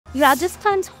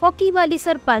Rajasthan's Hockeywali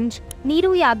Sarpanch,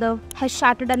 Neeru Yadav, has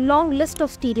shattered a long list of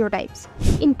stereotypes.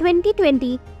 In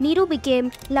 2020, Neeru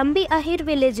became Lambi Ahir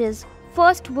village's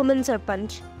first woman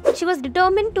Sarpanch. She was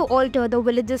determined to alter the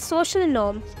village's social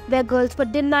norm, where girls were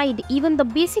denied even the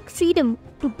basic freedom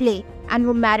to play and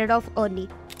were married off early.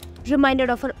 Reminded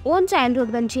of her own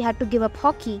childhood when she had to give up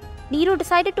hockey, Neeru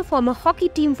decided to form a hockey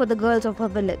team for the girls of her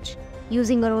village.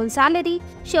 Using her own salary,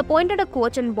 she appointed a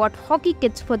coach and bought hockey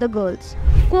kits for the girls.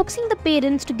 Coaxing the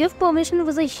parents to give permission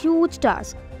was a huge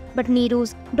task, but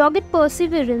Neeru's dogged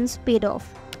perseverance paid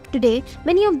off. Today,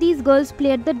 many of these girls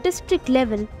play at the district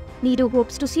level. Neeru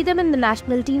hopes to see them in the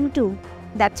national team too.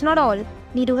 That's not all.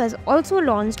 Neeru has also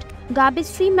launched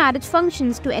garbage-free marriage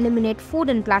functions to eliminate food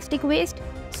and plastic waste,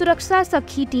 Suraksha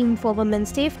Sakhi team for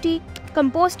women's safety,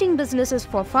 composting businesses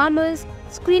for farmers,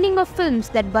 screening of films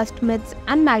that bust myths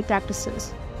and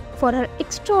malpractices. For her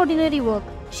extraordinary work,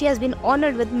 she has been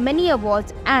honored with many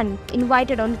awards and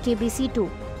invited on KBC too.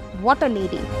 What a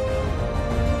lady!